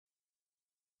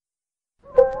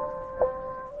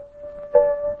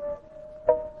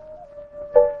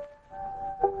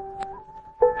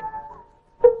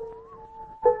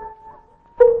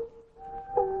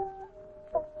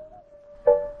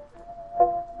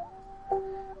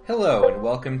Hello and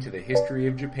welcome to the History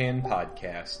of Japan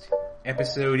podcast,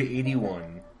 episode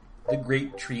 81, The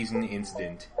Great Treason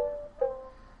Incident.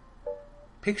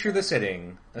 Picture the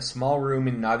setting, a small room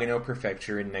in Nagano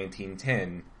Prefecture in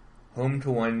 1910, home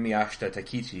to one Miyashita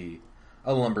Takichi,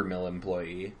 a lumber mill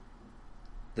employee.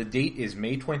 The date is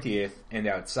May 20th, and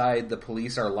outside the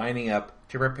police are lining up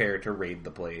to prepare to raid the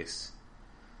place.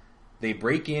 They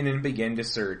break in and begin to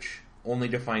search, only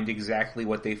to find exactly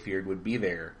what they feared would be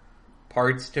there.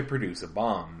 Parts to produce a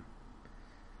bomb.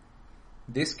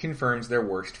 This confirms their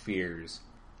worst fears.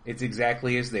 It's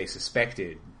exactly as they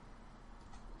suspected.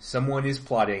 Someone is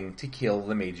plotting to kill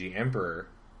the Meiji Emperor.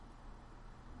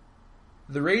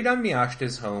 The raid on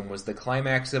Miyashita's home was the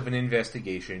climax of an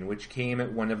investigation which came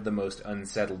at one of the most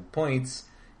unsettled points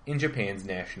in Japan's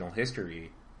national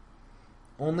history.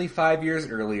 Only 5 years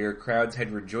earlier, crowds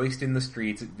had rejoiced in the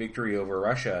streets at victory over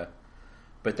Russia,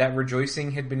 but that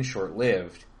rejoicing had been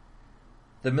short-lived.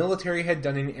 The military had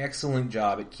done an excellent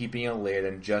job at keeping a lid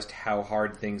on just how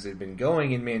hard things had been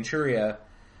going in Manchuria,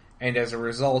 and as a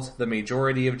result, the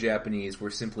majority of Japanese were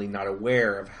simply not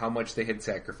aware of how much they had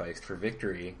sacrificed for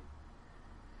victory.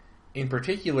 In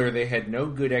particular, they had no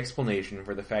good explanation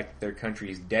for the fact that their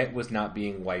country's debt was not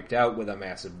being wiped out with a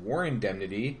massive war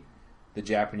indemnity. The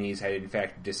Japanese had in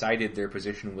fact decided their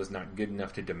position was not good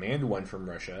enough to demand one from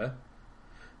Russia.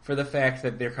 For the fact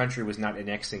that their country was not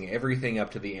annexing everything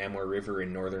up to the Amur River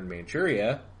in northern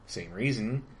Manchuria, same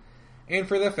reason, and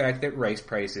for the fact that rice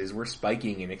prices were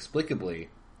spiking inexplicably.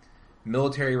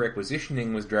 Military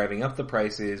requisitioning was driving up the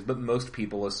prices, but most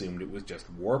people assumed it was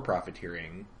just war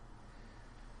profiteering.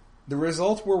 The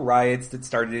result were riots that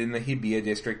started in the Hibiya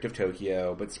district of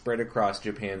Tokyo, but spread across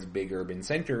Japan's big urban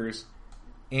centers,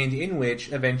 and in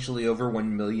which eventually over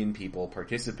 1 million people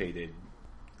participated.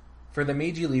 For the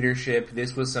Meiji leadership,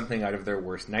 this was something out of their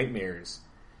worst nightmares.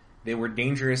 They were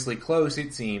dangerously close,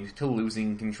 it seemed, to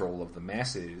losing control of the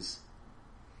masses.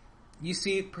 You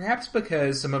see, perhaps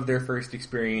because some of their first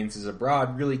experiences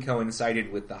abroad really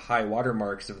coincided with the high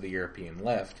watermarks of the European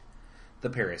left, the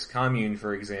Paris Commune,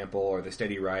 for example, or the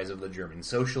steady rise of the German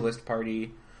Socialist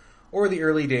Party, or the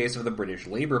early days of the British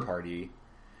Labour Party,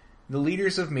 the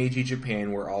leaders of Meiji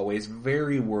Japan were always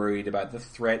very worried about the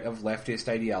threat of leftist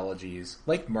ideologies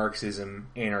like Marxism,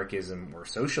 anarchism, or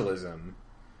socialism.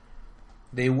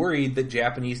 They worried that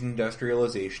Japanese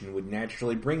industrialization would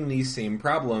naturally bring these same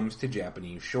problems to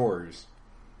Japanese shores.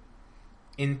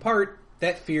 In part,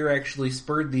 that fear actually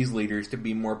spurred these leaders to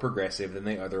be more progressive than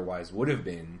they otherwise would have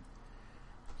been.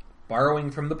 Borrowing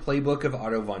from the playbook of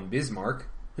Otto von Bismarck,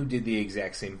 who did the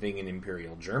exact same thing in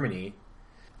Imperial Germany,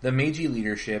 the Meiji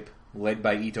leadership, led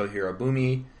by Ito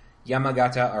Hirobumi,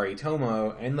 Yamagata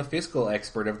Aritomo, and the fiscal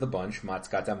expert of the bunch,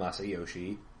 Matsukata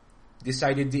Masayoshi,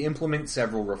 decided to implement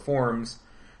several reforms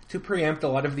to preempt a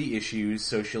lot of the issues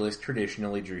socialists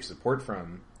traditionally drew support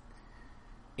from.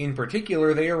 In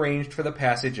particular, they arranged for the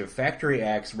passage of factory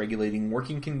acts regulating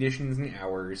working conditions and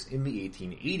hours in the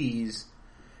 1880s,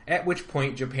 at which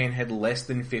point Japan had less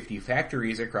than 50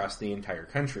 factories across the entire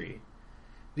country.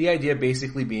 The idea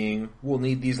basically being, we'll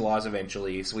need these laws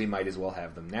eventually, so we might as well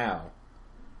have them now.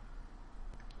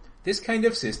 This kind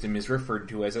of system is referred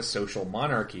to as a social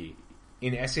monarchy.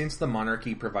 In essence, the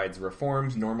monarchy provides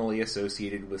reforms normally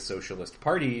associated with socialist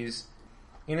parties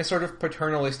in a sort of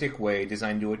paternalistic way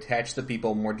designed to attach the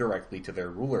people more directly to their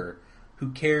ruler,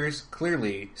 who cares,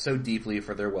 clearly, so deeply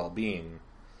for their well-being.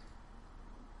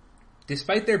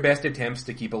 Despite their best attempts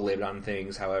to keep a lid on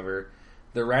things, however,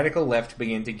 the radical left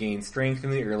began to gain strength in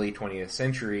the early 20th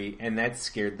century, and that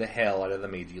scared the hell out of the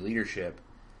Meiji leadership.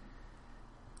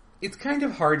 It's kind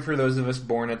of hard for those of us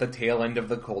born at the tail end of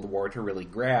the Cold War to really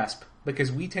grasp,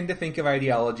 because we tend to think of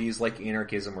ideologies like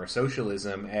anarchism or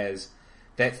socialism as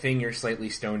that thing your slightly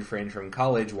stoned friend from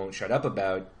college won't shut up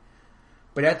about.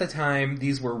 But at the time,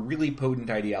 these were really potent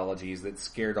ideologies that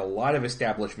scared a lot of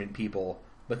establishment people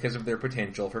because of their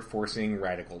potential for forcing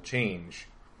radical change.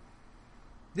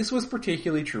 This was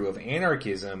particularly true of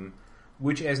anarchism,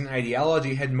 which as an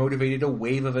ideology had motivated a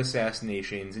wave of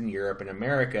assassinations in Europe and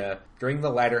America during the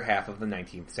latter half of the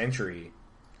 19th century.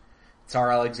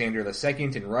 Tsar Alexander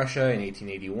II in Russia in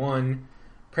 1881,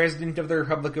 President of the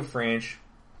Republic of France,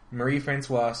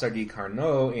 Marie-Françoise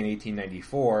Sadi-Carnot in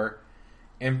 1894,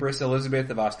 Empress Elizabeth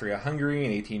of Austria-Hungary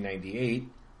in 1898.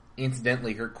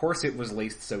 Incidentally, her corset was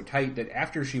laced so tight that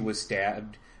after she was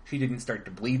stabbed, she didn't start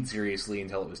to bleed seriously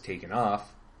until it was taken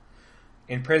off.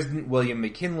 And President William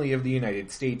McKinley of the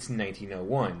United States in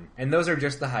 1901, and those are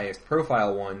just the highest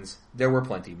profile ones. There were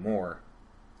plenty more.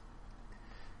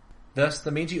 Thus,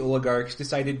 the Meiji oligarchs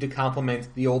decided to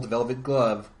complement the old velvet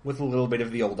glove with a little bit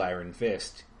of the old iron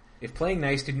fist. If playing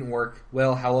nice didn't work,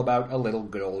 well, how about a little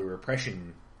good old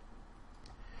repression?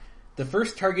 The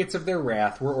first targets of their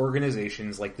wrath were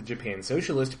organizations like the Japan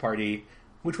Socialist Party,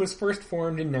 which was first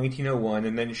formed in 1901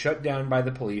 and then shut down by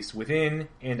the police within,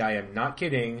 and I am not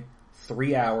kidding,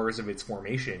 3 hours of its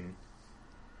formation.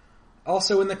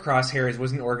 Also in the crosshairs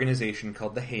was an organization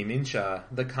called the Heimin-sha,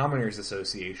 the Commoners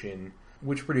Association,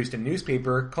 which produced a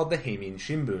newspaper called the Heimin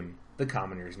Shimbun, the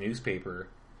Commoners newspaper.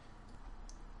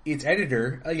 Its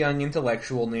editor, a young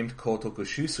intellectual named Kotoku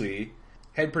Shusui,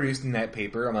 had produced in that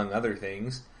paper, among other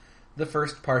things, the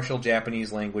first partial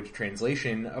Japanese language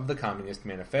translation of the Communist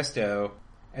Manifesto,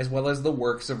 as well as the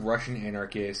works of Russian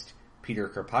anarchist Peter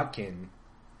Kropotkin.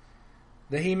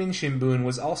 The Heimin Shimbun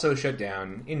was also shut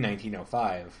down in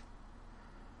 1905.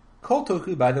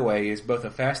 Kotoku, by the way, is both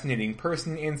a fascinating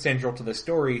person and central to the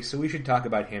story, so we should talk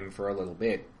about him for a little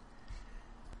bit.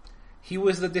 He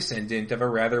was the descendant of a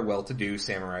rather well-to-do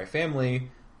samurai family,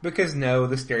 because no,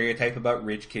 the stereotype about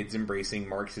rich kids embracing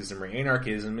Marxism or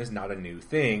anarchism is not a new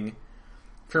thing,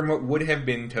 from what would have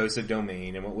been Tosa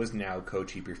Domain and what was now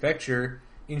Kochi Prefecture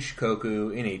in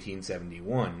Shikoku in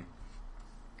 1871.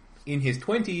 In his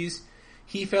 20s,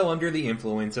 he fell under the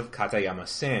influence of Katayama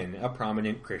Sen, a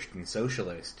prominent Christian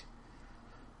socialist.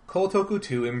 Kotoku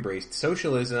too embraced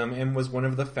socialism and was one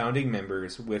of the founding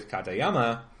members, with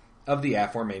Katayama, of the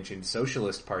aforementioned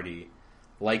Socialist Party.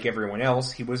 Like everyone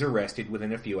else, he was arrested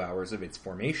within a few hours of its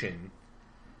formation.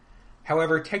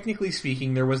 However, technically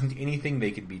speaking, there wasn't anything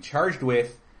they could be charged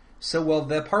with, so while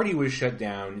the party was shut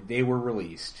down, they were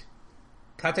released.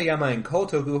 Katayama and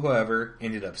Kotoku, however,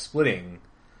 ended up splitting.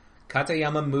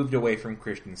 Katayama moved away from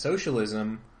Christian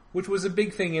socialism, which was a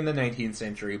big thing in the 19th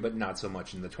century but not so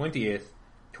much in the 20th,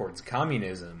 towards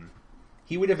communism.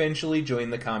 He would eventually join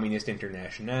the Communist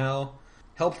Internationale,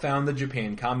 help found the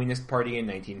Japan Communist Party in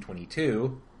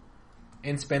 1922,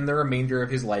 and spend the remainder of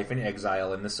his life in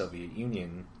exile in the Soviet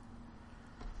Union.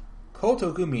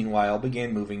 Kotoku, meanwhile,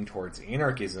 began moving towards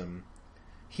anarchism.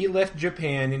 He left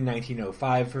Japan in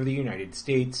 1905 for the United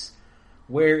States,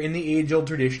 where, in the age-old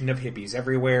tradition of hippies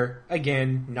everywhere,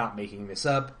 again, not making this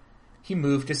up, he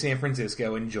moved to San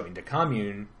Francisco and joined a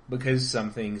commune, because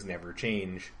some things never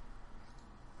change.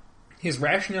 His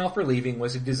rationale for leaving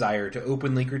was a desire to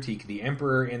openly critique the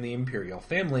emperor and the imperial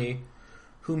family,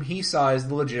 whom he saw as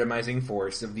the legitimizing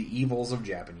force of the evils of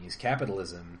Japanese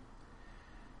capitalism.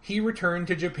 He returned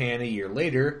to Japan a year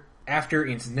later, after,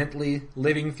 incidentally,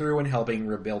 living through and helping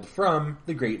rebuild from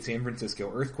the Great San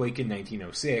Francisco earthquake in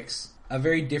 1906, a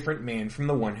very different man from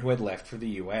the one who had left for the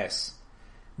U.S.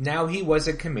 Now he was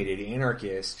a committed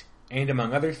anarchist, and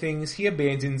among other things, he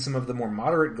abandoned some of the more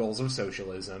moderate goals of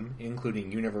socialism,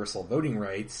 including universal voting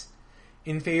rights,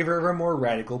 in favor of a more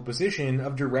radical position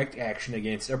of direct action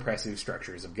against oppressive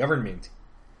structures of government.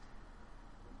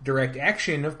 Direct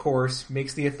action, of course,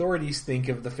 makes the authorities think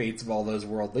of the fates of all those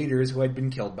world leaders who had been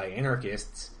killed by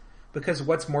anarchists, because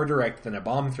what's more direct than a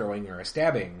bomb throwing or a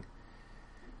stabbing?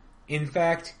 In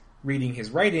fact, reading his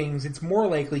writings, it's more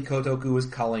likely Kotoku was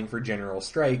calling for general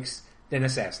strikes than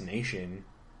assassination.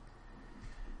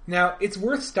 Now, it's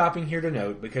worth stopping here to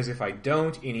note, because if I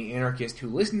don't, any anarchist who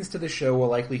listens to the show will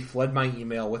likely flood my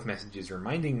email with messages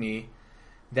reminding me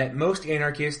that most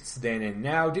anarchists then and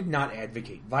now did not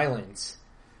advocate violence.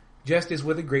 Just as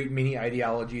with a great many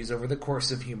ideologies over the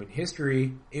course of human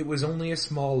history, it was only a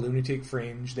small lunatic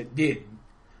fringe that did.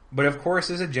 But of course,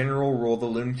 as a general rule, the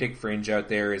lunatic fringe out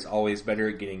there is always better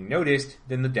at getting noticed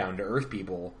than the down-to-earth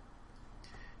people.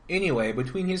 Anyway,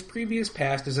 between his previous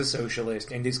past as a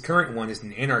socialist and his current one as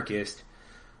an anarchist,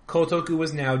 Kotoku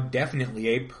was now definitely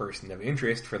a person of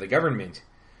interest for the government.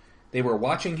 They were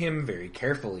watching him very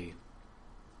carefully.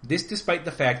 This despite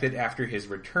the fact that after his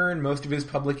return, most of his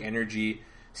public energy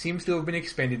seems to have been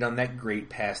expended on that great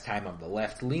pastime of the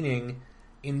left-leaning,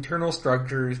 internal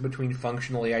structures between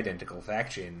functionally identical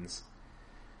factions.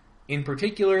 In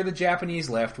particular, the Japanese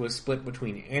left was split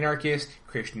between anarchist,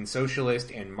 Christian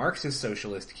socialist, and Marxist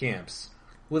socialist camps,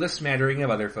 with a smattering of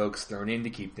other folks thrown in to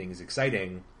keep things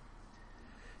exciting.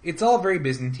 It's all very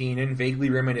Byzantine and vaguely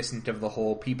reminiscent of the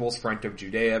whole People's Front of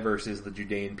Judea versus the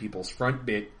Judean People's Front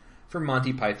bit from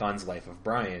Monty Python's Life of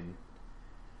Brian.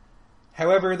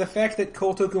 However, the fact that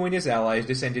Kotoku and his allies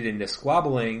descended into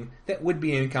squabbling that would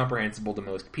be incomprehensible to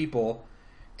most people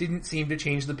didn't seem to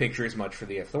change the picture as much for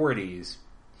the authorities.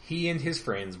 He and his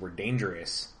friends were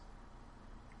dangerous.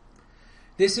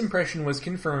 This impression was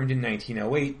confirmed in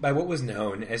 1908 by what was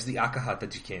known as the Akahata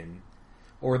Jiken,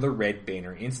 or the Red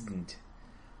Banner Incident.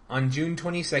 On June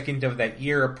 22nd of that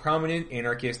year, a prominent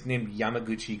anarchist named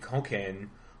Yamaguchi Koken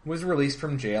was released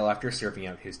from jail after serving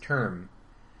out his term.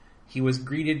 He was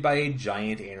greeted by a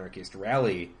giant anarchist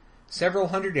rally, Several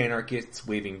hundred anarchists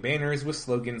waving banners with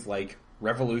slogans like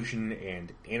revolution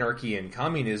and anarchy and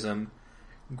communism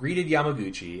greeted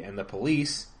Yamaguchi, and the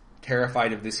police,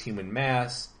 terrified of this human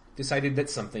mass, decided that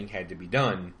something had to be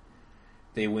done.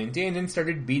 They went in and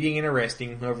started beating and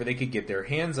arresting whoever they could get their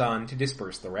hands on to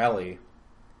disperse the rally.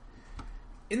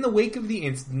 In the wake of the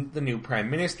incident, the new Prime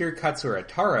Minister, Katsura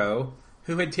Taro,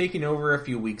 who had taken over a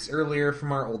few weeks earlier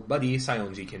from our old buddy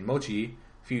Saionji Kinmochi,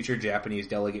 future Japanese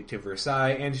delegate to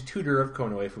Versailles and tutor of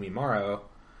Konoe Fumimaro,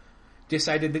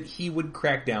 decided that he would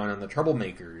crack down on the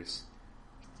troublemakers.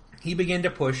 He began to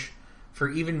push for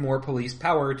even more police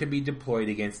power to be deployed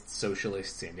against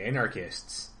socialists and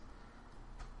anarchists.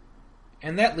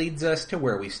 And that leads us to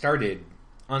where we started.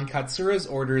 On Katsura's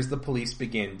orders, the police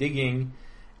began digging,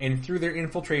 and through their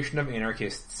infiltration of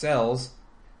anarchist cells,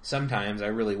 sometimes I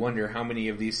really wonder how many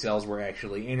of these cells were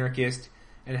actually anarchist,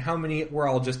 and how many were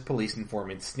all just police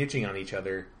informants snitching on each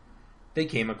other, they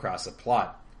came across a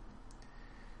plot.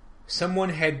 Someone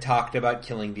had talked about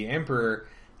killing the Emperor,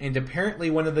 and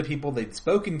apparently one of the people they'd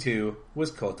spoken to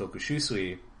was Kotoku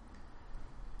Shusui.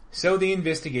 So the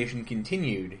investigation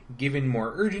continued, given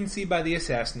more urgency by the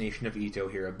assassination of Ito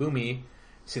Hirobumi,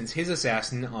 since his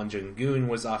assassin, Anjun Gun,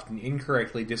 was often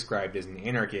incorrectly described as an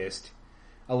anarchist,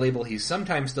 a label he's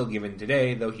sometimes still given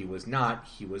today, though he was not.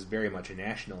 He was very much a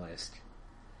nationalist.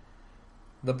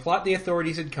 The plot the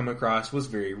authorities had come across was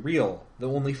very real,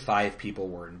 though only 5 people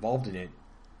were involved in it.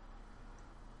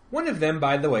 One of them,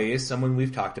 by the way, is someone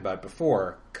we've talked about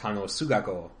before, Kano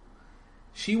Sugako.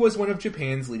 She was one of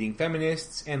Japan's leading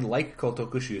feminists, and like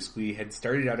Kotoku Shusui, had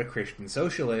started out a Christian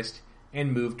socialist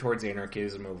and moved towards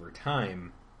anarchism over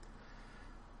time.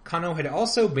 Kano had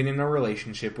also been in a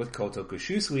relationship with Kotoku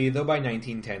Shusui, though by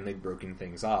 1910 they'd broken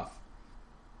things off.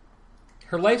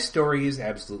 Her life story is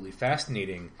absolutely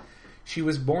fascinating. She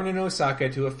was born in Osaka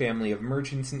to a family of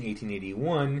merchants in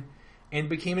 1881, and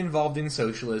became involved in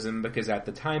socialism because at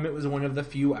the time it was one of the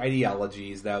few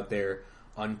ideologies out there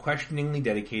unquestioningly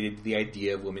dedicated to the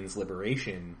idea of women's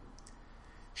liberation.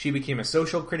 She became a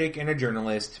social critic and a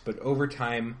journalist, but over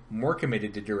time more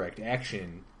committed to direct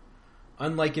action.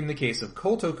 Unlike in the case of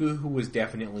Kotoku, who was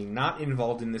definitely not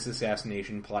involved in this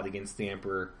assassination plot against the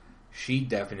Emperor, she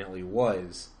definitely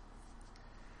was.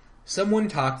 Someone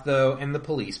talked, though, and the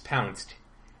police pounced.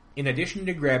 In addition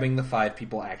to grabbing the 5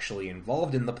 people actually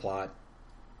involved in the plot,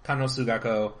 Kano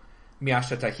Sugako,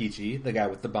 Miyashita Takichi, the guy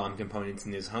with the bomb components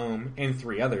in his home, and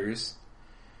 3 others,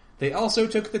 they also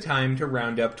took the time to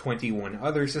round up 21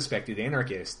 other suspected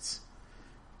anarchists.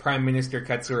 Prime Minister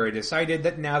Katsura decided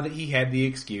that now that he had the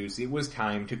excuse, it was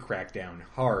time to crack down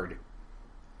hard.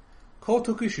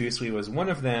 Kotoku Shusui was one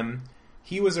of them.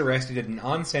 He was arrested at an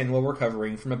onsen while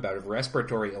recovering from a bout of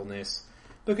respiratory illness,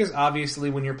 because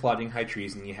obviously when you're plotting high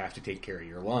treason you have to take care of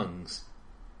your lungs.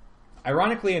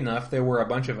 Ironically enough, there were a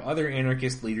bunch of other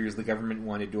anarchist leaders the government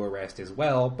wanted to arrest as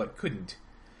well, but couldn't.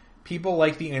 People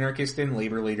like the anarchist and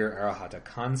labor leader Arahata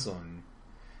Kanson.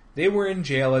 They were in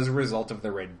jail as a result of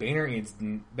the Red Banner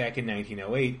incident back in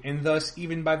 1908, and thus,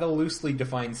 even by the loosely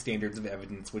defined standards of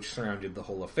evidence which surrounded the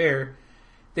whole affair,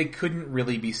 they couldn't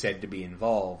really be said to be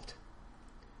involved.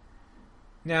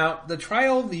 Now, the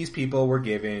trial these people were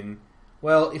given,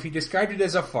 well, if you described it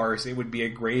as a farce, it would be a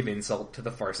grave insult to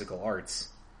the farcical arts.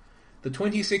 The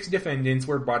 26 defendants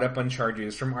were brought up on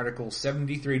charges from Articles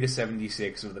 73 to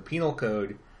 76 of the Penal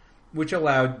Code, which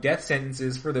allowed death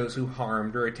sentences for those who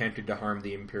harmed or attempted to harm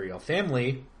the imperial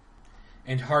family,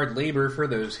 and hard labor for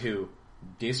those who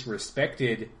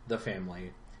disrespected the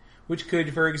family, which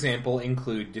could, for example,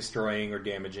 include destroying or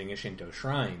damaging a Shinto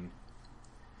shrine.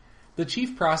 The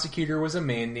chief prosecutor was a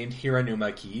man named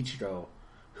Hiranuma Kiichiro,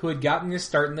 who had gotten his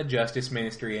start in the Justice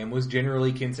Ministry and was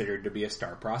generally considered to be a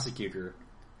star prosecutor.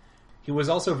 He was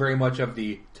also very much of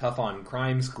the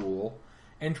tough-on-crime school,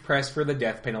 and pressed for the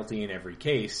death penalty in every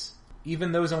case,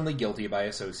 even those only guilty by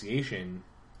association.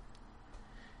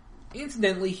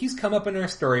 Incidentally, he's come up in our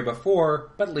story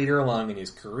before, but later along in his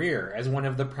career, as one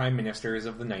of the prime ministers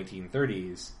of the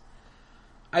 1930s.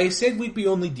 I said we'd be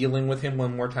only dealing with him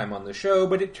one more time on the show,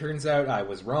 but it turns out I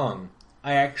was wrong.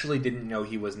 I actually didn't know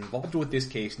he was involved with this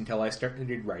case until I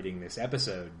started writing this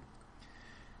episode.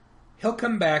 He'll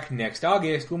come back next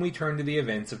August when we turn to the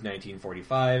events of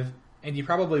 1945, and you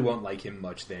probably won't like him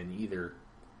much then either.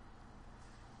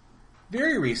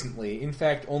 Very recently, in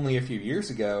fact only a few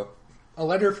years ago, a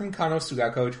letter from Kano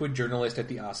Sugako to a journalist at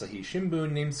the Asahi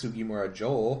Shimbun named Sugimura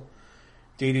Joel,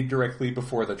 dated directly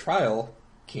before the trial,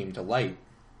 came to light.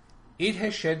 It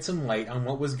has shed some light on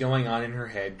what was going on in her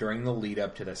head during the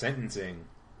lead-up to the sentencing.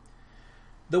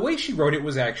 The way she wrote it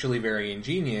was actually very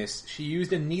ingenious. She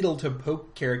used a needle to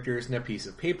poke characters in a piece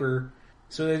of paper,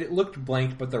 so that it looked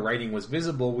blank but the writing was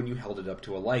visible when you held it up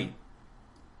to a light.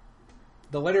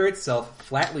 The letter itself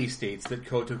flatly states that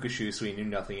Kotoku Shusui knew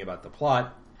nothing about the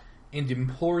plot, and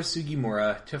implores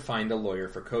Sugimura to find a lawyer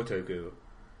for Kotoku.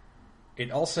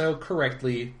 It also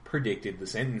correctly predicted the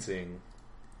sentencing.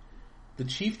 The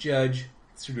chief judge,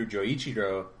 Tsurujo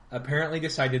Ichiro, apparently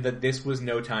decided that this was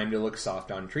no time to look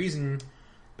soft on treason,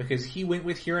 because he went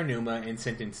with Hiranuma and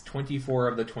sentenced 24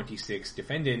 of the 26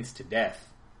 defendants to death.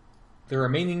 The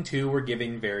remaining 2 were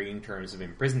given varying terms of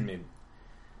imprisonment.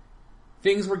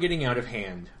 Things were getting out of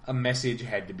hand. A message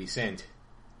had to be sent.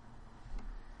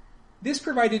 This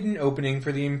provided an opening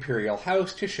for the imperial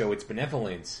house to show its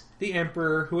benevolence. The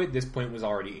emperor, who at this point was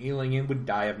already ailing and would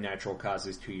die of natural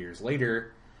causes 2 years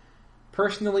later,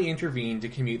 personally intervened to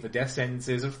commute the death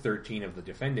sentences of 13 of the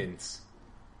defendants.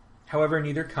 However,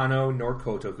 neither Kano nor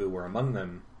Kotoku were among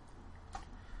them.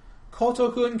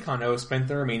 Kotoku and Kano spent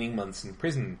the remaining months in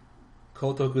prison.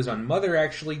 Kotoku's own mother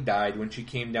actually died when she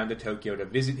came down to Tokyo to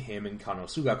visit him and Kano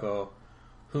Sugako,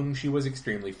 whom she was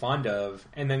extremely fond of,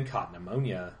 and then caught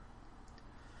pneumonia.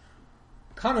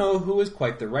 Kano, who was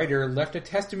quite the writer, left a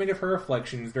testament of her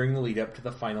reflections during the lead-up to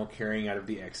the final carrying out of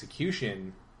the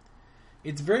execution.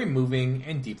 It's very moving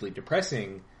and deeply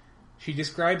depressing. She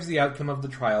describes the outcome of the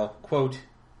trial, quote,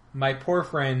 "My poor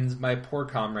friends, my poor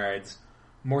comrades,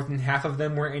 more than half of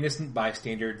them were innocent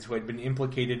bystanders who had been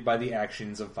implicated by the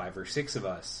actions of 5 or 6 of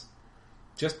us.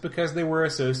 Just because they were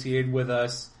associated with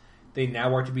us, they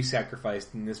now are to be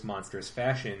sacrificed in this monstrous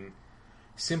fashion.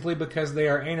 Simply because they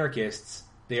are anarchists,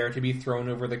 they are to be thrown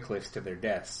over the cliffs to their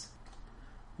deaths.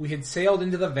 We had sailed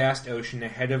into the vast ocean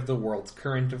ahead of the world's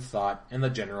current of thought and the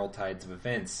general tides of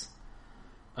events.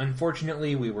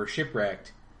 Unfortunately, we were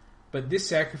shipwrecked, but this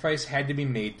sacrifice had to be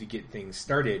made to get things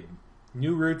started.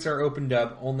 New routes are opened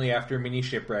up only after many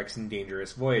shipwrecks and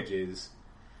dangerous voyages.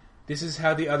 This is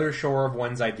how the other shore of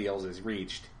one's ideals is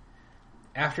reached.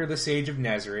 After the Sage of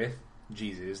Nazareth,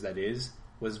 Jesus, that is,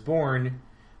 was born,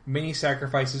 many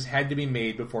sacrifices had to be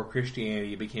made before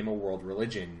Christianity became a world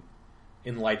religion.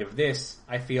 In light of this,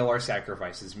 I feel our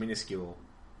sacrifice is minuscule."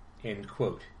 End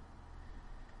quote.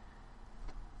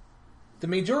 The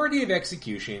majority of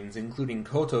executions, including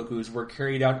Kotoku's, were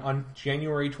carried out on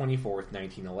January 24th,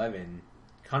 1911.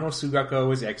 Kano Sugako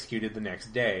was executed the next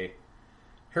day.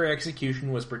 Her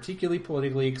execution was particularly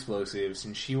politically explosive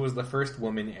since she was the first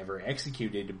woman ever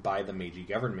executed by the Meiji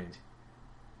government.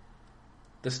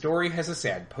 The story has a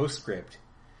sad postscript.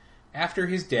 After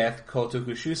his death,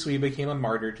 Kotoku Shusui became a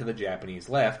martyr to the Japanese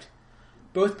left,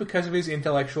 both because of his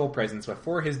intellectual presence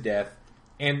before his death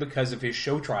and because of his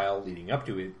show trial leading up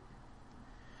to it.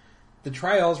 The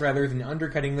trials, rather than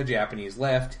undercutting the Japanese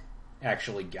left,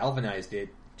 actually galvanized it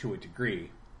to a degree.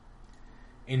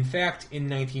 In fact, in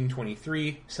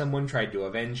 1923, someone tried to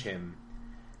avenge him.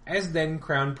 As then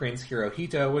Crown Prince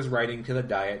Hirohito was riding to the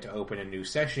Diet to open a new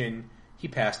session, he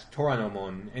passed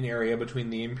Toranomon, an area between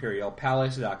the Imperial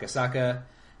Palace at Akasaka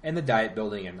and the Diet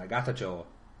building at Nagatacho.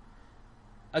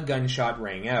 A gunshot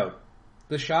rang out.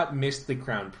 The shot missed the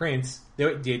Crown Prince, though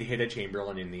it did hit a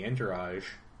Chamberlain in the entourage.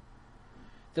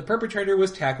 The perpetrator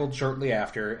was tackled shortly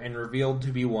after and revealed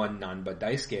to be one Nanba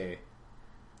Daisuke.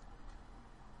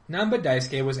 Nanba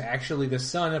Daisuke was actually the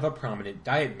son of a prominent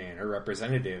Diet man, or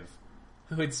representative,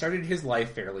 who had started his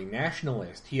life fairly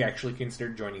nationalist. He actually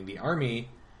considered joining the army,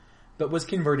 but was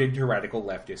converted to radical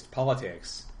leftist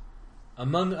politics.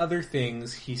 Among other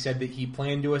things, he said that he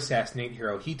planned to assassinate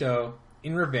Hirohito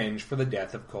in revenge for the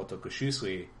death of Kotoku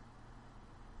Shusui.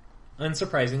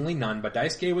 Unsurprisingly, Nanba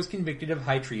Daisuke was convicted of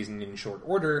high treason in short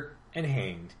order and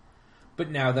hanged. But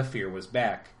now the fear was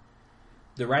back.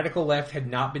 The radical left had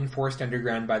not been forced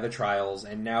underground by the trials,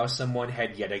 and now someone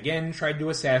had yet again tried to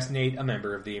assassinate a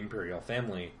member of the imperial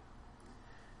family.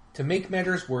 To make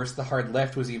matters worse, the hard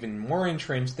left was even more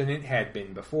entrenched than it had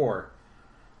been before.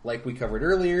 Like we covered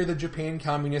earlier, the Japan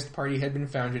Communist Party had been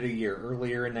founded a year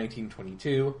earlier in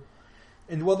 1922,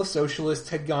 and while the socialists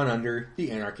had gone under,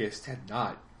 the anarchists had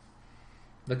not.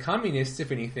 The communists,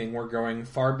 if anything, were growing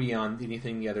far beyond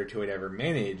anything the other two had ever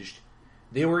managed.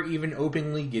 They were even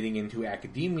openly getting into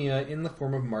academia in the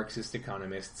form of Marxist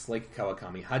economists like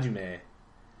Kawakami Hajime.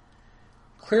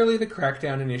 Clearly the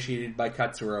crackdown initiated by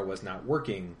Katsura was not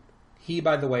working. He,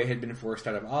 by the way, had been forced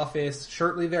out of office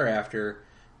shortly thereafter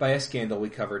by a scandal we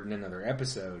covered in another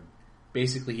episode.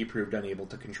 Basically, he proved unable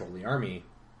to control the army.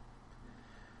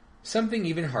 Something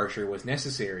even harsher was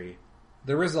necessary.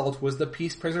 The result was the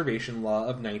Peace Preservation Law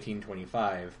of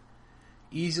 1925,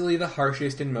 easily the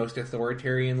harshest and most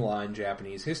authoritarian law in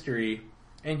Japanese history,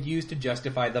 and used to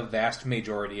justify the vast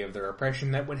majority of the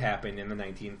repression that would happen in the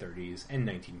 1930s and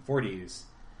 1940s.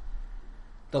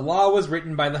 The law was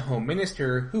written by the Home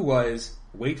Minister, who was,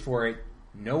 wait for it,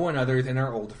 no one other than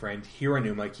our old friend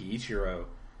Hiranuma Kiichiro,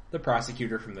 the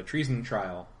prosecutor from the Treason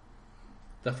trial.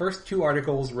 The first 2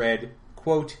 articles read,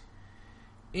 quote,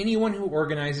 anyone who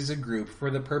organizes a group for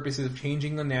the purpose of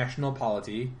changing the national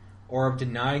polity, or of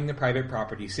denying the private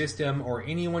property system, or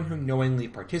anyone who knowingly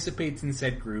participates in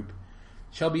said group,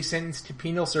 shall be sentenced to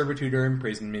penal servitude or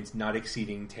imprisonment not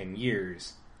exceeding 10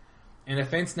 years. An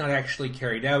offense not actually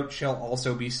carried out shall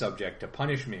also be subject to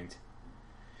punishment.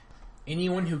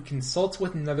 Anyone who consults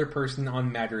with another person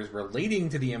on matters relating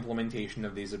to the implementation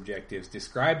of these objectives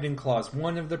described in Clause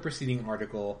 1 of the preceding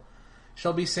article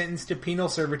shall be sentenced to penal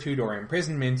servitude or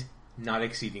imprisonment not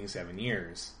exceeding 7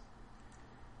 years.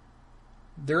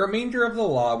 The remainder of the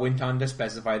law went on to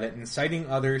specify that inciting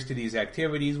others to these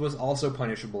activities was also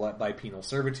punishable by penal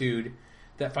servitude,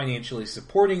 that financially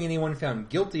supporting anyone found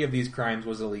guilty of these crimes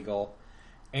was illegal,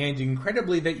 and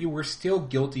incredibly that you were still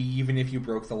guilty even if you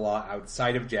broke the law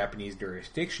outside of Japanese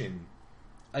jurisdiction.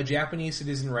 A Japanese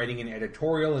citizen writing an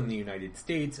editorial in the United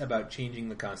States about changing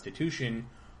the Constitution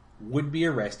would be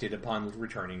arrested upon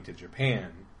returning to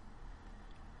Japan.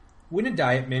 When a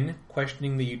dietman,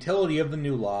 questioning the utility of the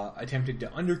new law, attempted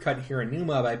to undercut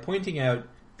Hiranuma by pointing out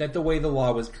that the way the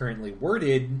law was currently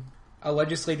worded, a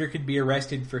legislator could be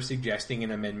arrested for suggesting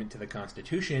an amendment to the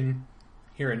Constitution,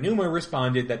 Hiranuma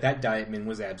responded that that dietman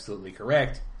was absolutely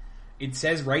correct. It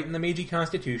says right in the Meiji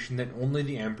Constitution that only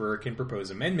the Emperor can propose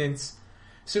amendments,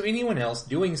 so anyone else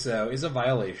doing so is a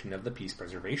violation of the peace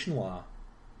preservation law.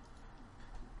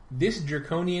 This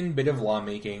draconian bit of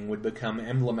lawmaking would become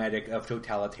emblematic of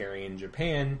totalitarian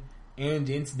Japan, and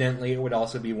incidentally it would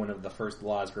also be one of the first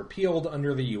laws repealed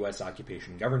under the U.S.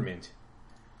 occupation government.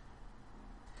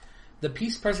 The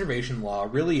peace preservation law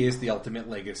really is the ultimate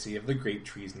legacy of the Great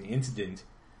Treason incident.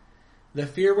 The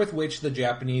fear with which the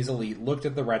Japanese elite looked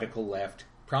at the radical left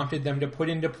prompted them to put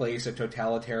into place a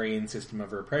totalitarian system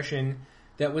of repression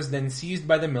that was then seized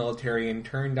by the military and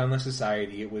turned on the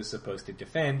society it was supposed to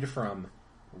defend from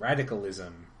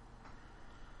radicalism.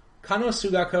 Kano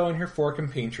Sugako and her 4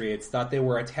 compatriots thought they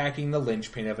were attacking the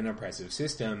linchpin of an oppressive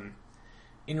system.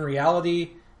 In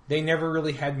reality, they never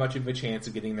really had much of a chance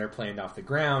of getting their plan off the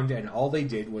ground, and all they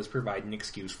did was provide an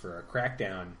excuse for a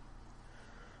crackdown.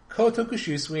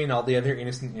 Kotokushusui and all the other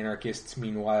innocent anarchists,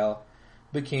 meanwhile,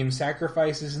 became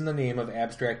sacrifices in the name of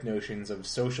abstract notions of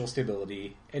social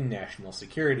stability and national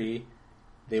security.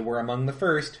 They were among the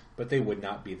first, but they would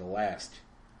not be the last.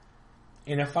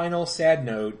 In a final sad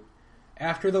note,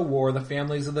 after the war, the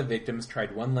families of the victims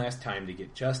tried one last time to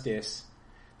get justice.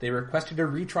 They requested a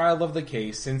retrial of the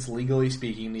case since, legally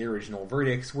speaking, the original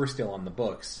verdicts were still on the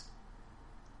books.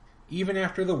 Even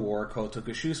after the war,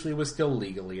 Kotokushusui was still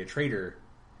legally a traitor.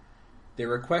 Their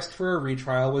request for a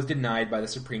retrial was denied by the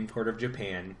Supreme Court of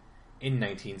Japan in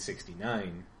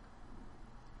 1969.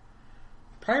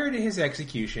 Prior to his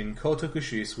execution,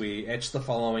 Kotokushusui etched the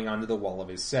following onto the wall of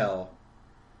his cell.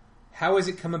 How has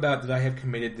it come about that I have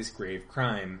committed this grave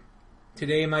crime?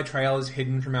 Today my trial is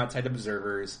hidden from outside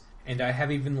observers, and I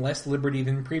have even less liberty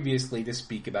than previously to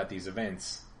speak about these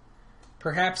events.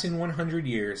 Perhaps in 100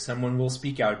 years someone will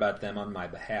speak out about them on my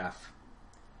behalf.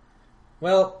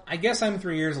 Well, I guess I'm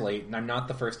 3 years late, and I'm not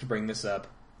the first to bring this up,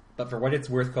 but for what it's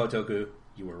worth, Kotoku,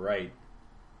 you were right.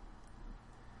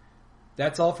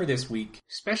 That's all for this week.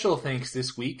 Special thanks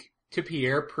this week to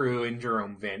Pierre Prue and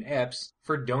Jerome Van Epps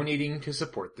for donating to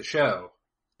support the show.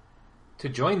 To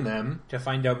join them, to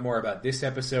find out more about this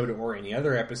episode or any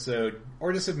other episode,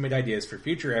 or to submit ideas for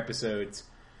future episodes,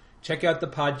 check out the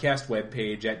podcast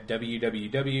webpage at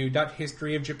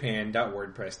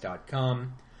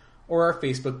www.historyofjapan.wordpress.com or our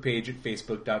Facebook page at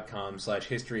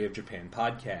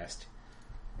facebook.com/historyofjapanpodcast.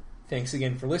 Thanks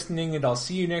again for listening, and I'll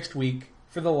see you next week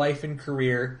for the life and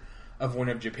career of one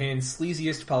of Japan's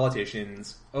sleaziest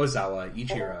politicians, Ozawa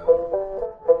Ichiro.